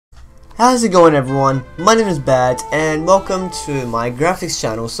How's it going, everyone? My name is Badz and welcome to my graphics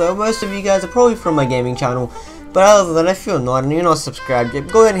channel. So most of you guys are probably from my gaming channel, but other than that, if you're not and you're not subscribed yet,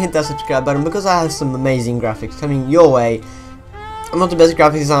 go ahead and hit that subscribe button because I have some amazing graphics coming your way. I'm not the best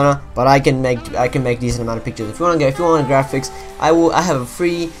graphics designer, but I can make decent amount of pictures. If you want graphics, I have a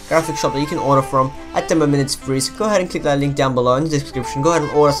free graphics shop that you can order from. At the moment it's free, so go ahead and click that link down below in the description. Go ahead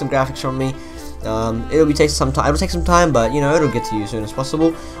and order some graphics from me. It'll take some time, but you know, it'll get to you as soon as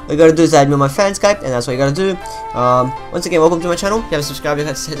possible. All you gotta do is add me on my fan Skype, and that's what you gotta do. Once again, welcome to my channel. If you haven't subscribed, you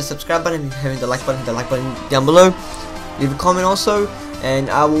have to hit the subscribe button. If you haven't hit the like button, hit the like button down below. Leave a comment also,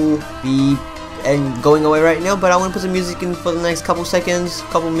 and I will be going away right now. But I want to put some music in for the next couple seconds,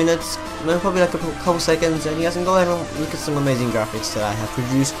 couple minutes, probably like a couple seconds, and you guys can go ahead and look at some amazing graphics that I have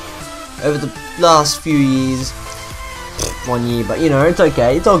produced over the last few years. 1 year, but you know, it's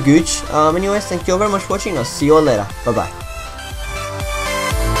okay, it's all gooch. Anyways, thank you all very much for watching. I'll see you all later. Bye bye.